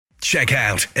Check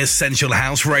out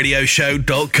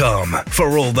EssentialHouseRadioshow.com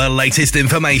for all the latest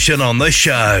information on the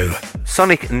show.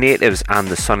 Sonic Natives and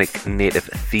the Sonic Native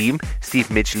theme. Steve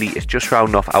Midgley is just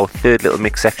rounding off our third little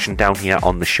mix section down here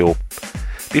on the show.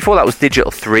 Before that was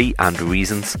Digital 3 and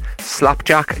Reasons,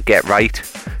 Slapjack, Get Right,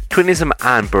 Twinism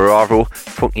and Bararo,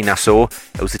 Funky Nassau.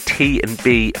 It was a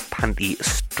T&B Panty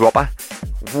Dropper.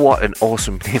 What an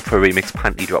awesome name for a remix,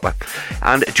 Panty Dropper.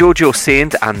 And Jojo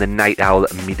Saint and the Night Owl,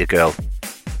 Meet a Girl.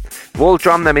 We'll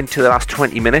drum them into the last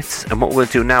 20 minutes, and what we'll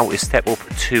do now is step up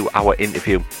to our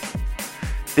interview.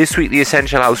 This week, the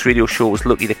Essential House Radio Show was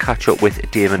lucky to catch up with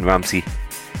Damond Ramsey.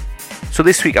 So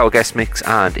this week, our guest mix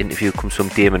and interview comes from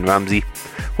Damond Ramsey.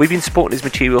 We've been supporting his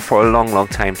material for a long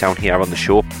time down here on the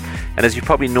show, and as you've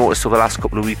probably noticed over the last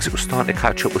couple of weeks, it was starting to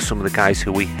catch up with some of the guys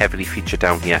who we heavily feature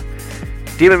down here.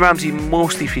 Damond Ramsey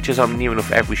mostly features on near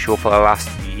enough every show for the last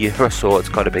year or so, it's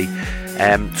got to be.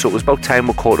 So it was about time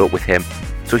we caught up with him.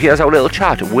 So here's our little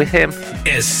chat with him.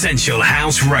 Essential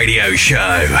House Radio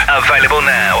Show. Available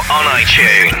now on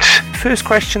iTunes. First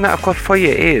question that I've got for you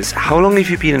is, how long have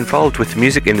you been involved with the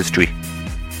music industry?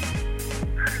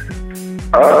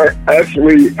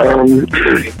 Actually,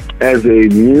 as a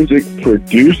music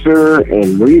producer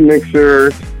and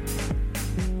remixer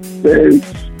since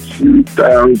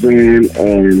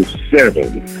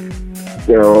 2007.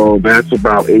 So that's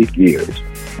about 8 years.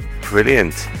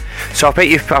 Brilliant. So I bet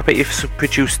you've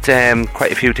produced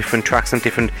quite a few different tracks and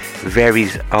different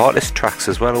varied artist tracks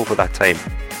as well over that time.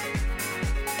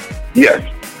 Yes.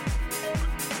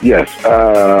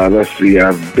 Let's see.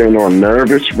 I've been on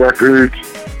Nervous Records,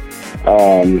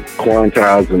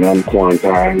 Quantized and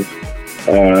Unquantized,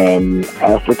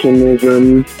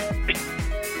 Africanism.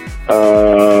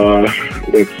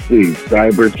 Let's see.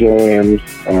 Cyber Jams,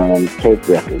 Coke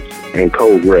Records, and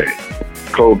Code Red.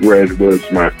 Code Red was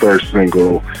my first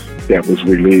single that was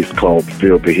released, called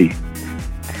Feel the Heat.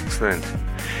 Excellent.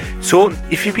 So,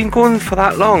 if you've been going for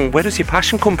that long, where does your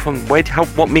passion come from?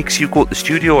 What makes you go to the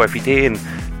studio every day and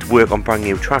to work on brand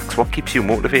new tracks? What keeps you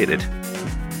motivated?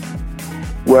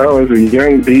 Well, as a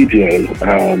young DJ,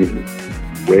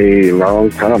 way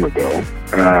long time ago,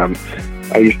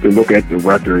 I used to look at the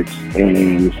records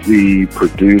and see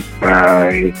produced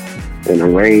by and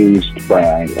arranged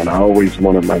by, and I always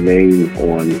wanted my name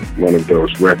on one of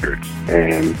those records.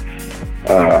 And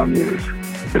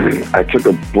I took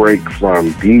a break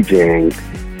from DJing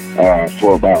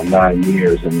for about 9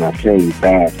 years, and when I came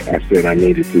back, I said I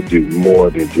needed to do more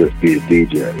than just be a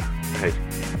DJ,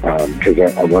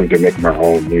 because I wanted to make my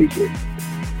own music.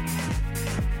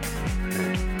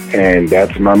 And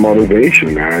that's my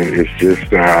motivation. It's just,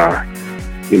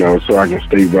 so I can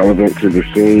stay relevant to the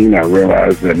scene. I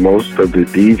realized that most of the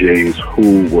DJs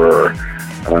who were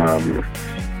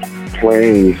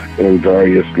playing in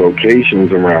various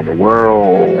locations around the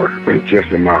world or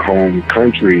just in my home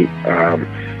country,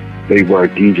 they were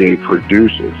DJ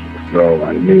producers. So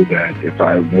I knew that if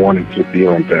I wanted to be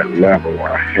on that level,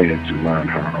 I had to learn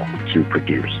how to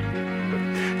produce.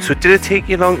 So did it take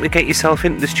you long to get yourself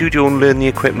into the studio and learn the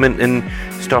equipment and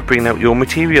start bringing out your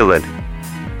material then?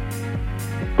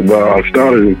 Well, I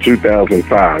started in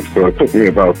 2005, so it took me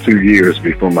about 2 years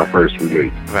before my first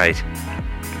release. Right.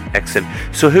 Excellent.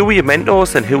 So who were your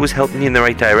mentors and who was helping you in the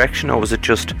right direction, or was it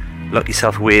just lock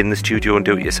yourself away in the studio and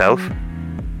do it yourself?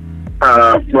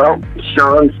 Well,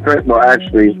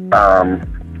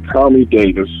 Tommy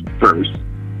Davis first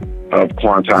of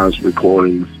Quantized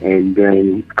Recordings, and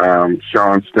then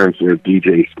Sean Spencer,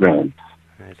 DJ Spin.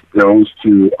 Right. Those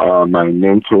two are my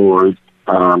mentors.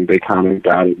 They kind of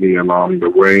guided me along the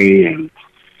way and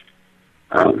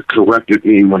corrected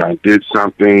me when I did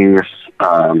something,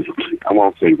 I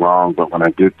won't say wrong, but when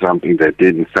I did something that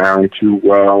didn't sound too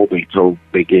well, they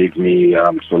gave me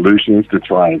solutions to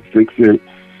try and fix it,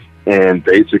 and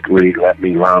basically let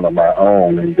me learn on my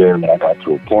own. And then when I got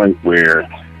to a point where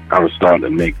I was starting to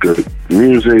make good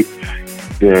music,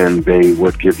 then they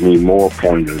would give me more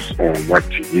pointers on what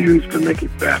to use to make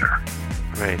it better.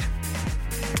 Right.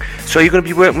 So are you going to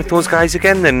be working with those guys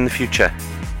again then in the future?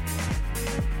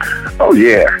 Oh,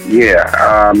 yeah.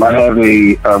 I have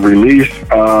a release.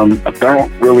 I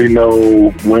don't really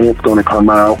know when it's going to come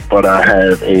out, but I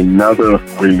have another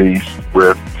release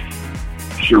with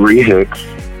Cherie Hicks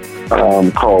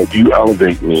called You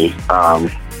Elevate Me.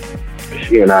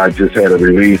 She and I just had a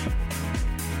release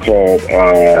called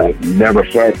Never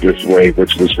Felt This Way,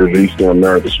 which was released on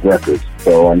Nervous Records.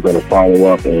 So I'm going to follow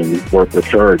up and work with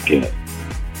her again.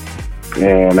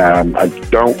 And I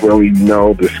don't really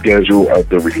know the schedule of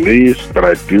the release, but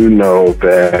I do know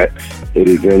that it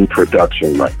is in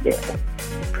production right now.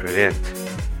 Brilliant.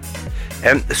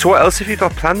 So what else have you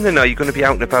got planned then? Are you going to be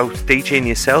out and about DJing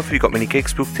yourself? Have you got many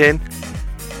gigs booked in?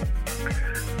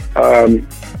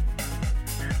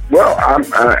 Well,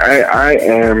 I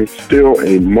am still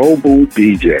a mobile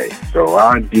DJ, so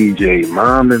I DJ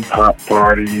mom and pop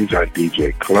parties, I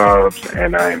DJ clubs,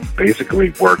 and I'm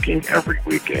basically working every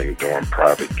weekend doing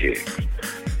private gigs.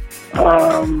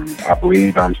 I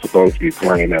believe I'm supposed to be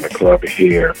playing at a club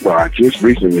here. Well, I just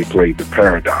recently played the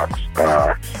Paradox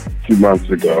 2 months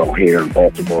ago here in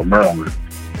Baltimore, Maryland,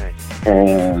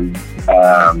 and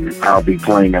I'll be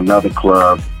playing another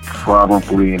club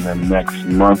probably in the next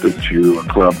month or two, a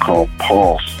club called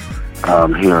Pulse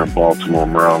here in Baltimore,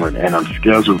 Maryland, and I'm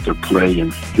scheduled to play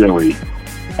in Philly.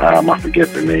 I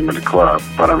forget the name of the club,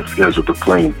 but I'm scheduled to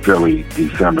play in Philly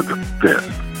December the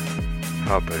 5th.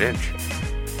 Oh, brilliant.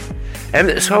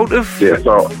 So out of... Yeah,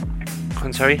 so...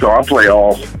 I'm sorry? So I play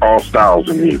all styles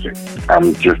of music.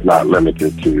 I'm just not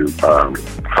limited to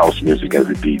house music as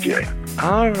a DJ.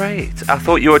 All right. I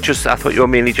thought you were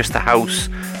mainly just a house,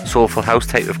 soulful house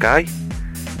type of guy.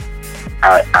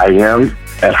 I am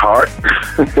at heart.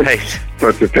 Right.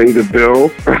 But to pay the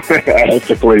bills, I have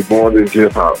to play more than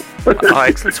just house. Oh,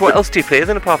 excellent. So what else do you play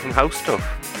then apart from house stuff?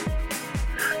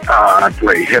 I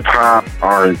play hip hop,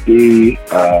 R&B,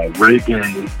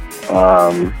 reggae,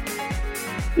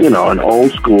 an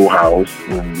old school house,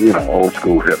 and, old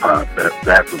school hip hop.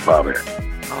 That's about it.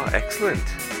 Oh, excellent.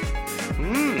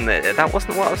 That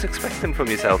wasn't what I was expecting from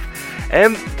yourself.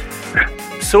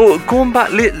 So going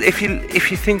back, if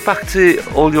you think back to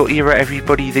all your era,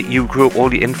 everybody that you grew up,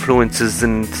 all your influences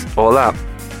and all that,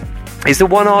 is there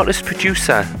one artist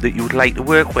producer that you would like to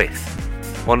work with?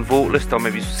 One vocalist, or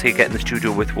maybe say get in the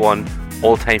studio with one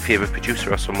all-time favourite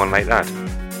producer or someone like that?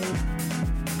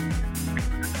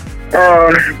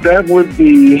 That would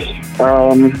be,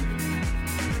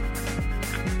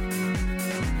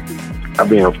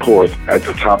 of course, at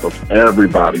the top of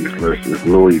everybody's list is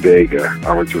Louis Vega.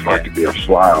 I would just like to be a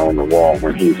fly on the wall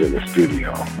when he's in the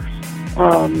studio.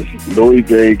 Louis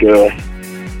Vega,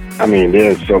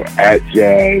 there's so at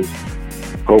Jazz.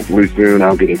 Hopefully soon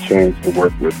I'll get a chance to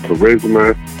work with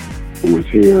Charisma, who is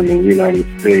here in the United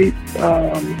States.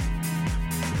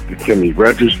 The Timmy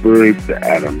Regisford, the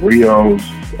Adam Rios,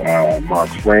 Mark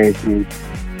Francis,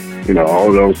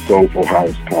 all those soulful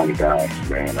house kind of guys,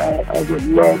 man. I would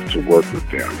love to work with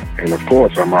them. And of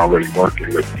course, I'm already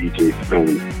working with DJ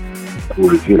Spoon,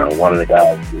 who is, one of the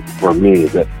guys who, for me,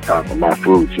 is at the top of my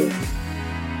food chain.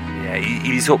 Yeah,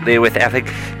 he's up there with it. I think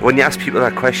when you ask people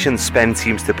that question, Spen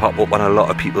seems to pop up on a lot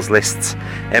of people's lists.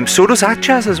 So does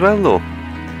Atchaz as well, though.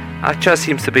 Atchaz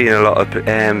seems to be in a lot of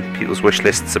people's wish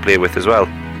lists to play with as well.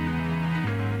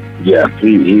 Yeah,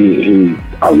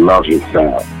 I love his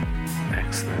sound.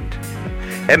 Excellent.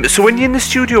 So when you're in the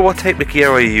studio, what type of gear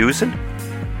are you using?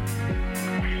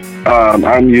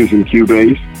 I'm using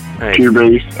Cubase, right.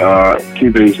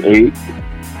 Cubase 8,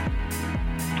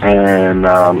 and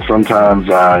sometimes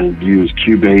I use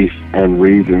Cubase and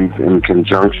Reasons in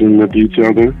conjunction with each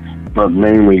other, but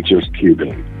mainly just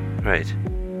Cubase. Right.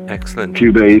 Excellent.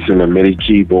 Cubase and a MIDI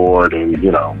keyboard, and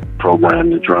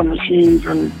program the drum machines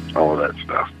and all that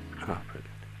stuff.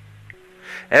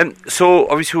 So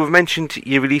obviously we've mentioned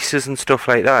your releases and stuff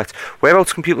like that. Where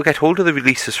else can people get hold of the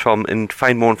releases from and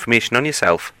find more information on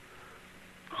yourself?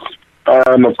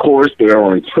 Of course, they're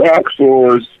on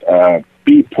Traxsource,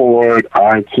 Beatport,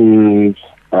 iTunes,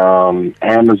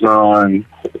 Amazon,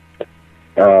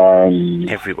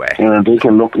 everywhere. And they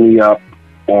can look me up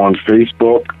on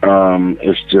Facebook.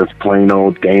 It's just plain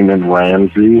old Damond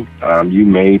Ramsey. You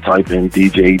may type in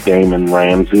DJ Damond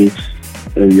Ramsey,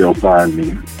 and you'll find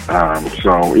me.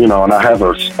 And I have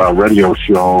a radio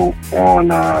show on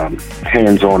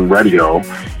Hands On Radio,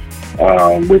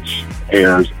 which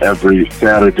airs every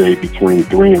Saturday between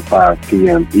 3 and 5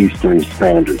 p.m. Eastern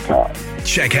Standard Time.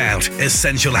 Check out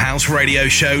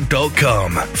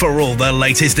EssentialHouseRadioshow.com for all the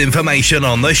latest information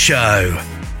on the show.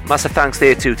 Massive thanks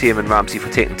there to Damond Ramsey for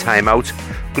taking time out.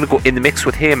 I'm going to go in the mix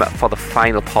with him for the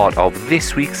final part of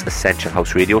this week's Essential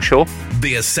House Radio Show.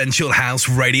 The Essential House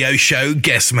Radio Show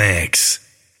guest mix.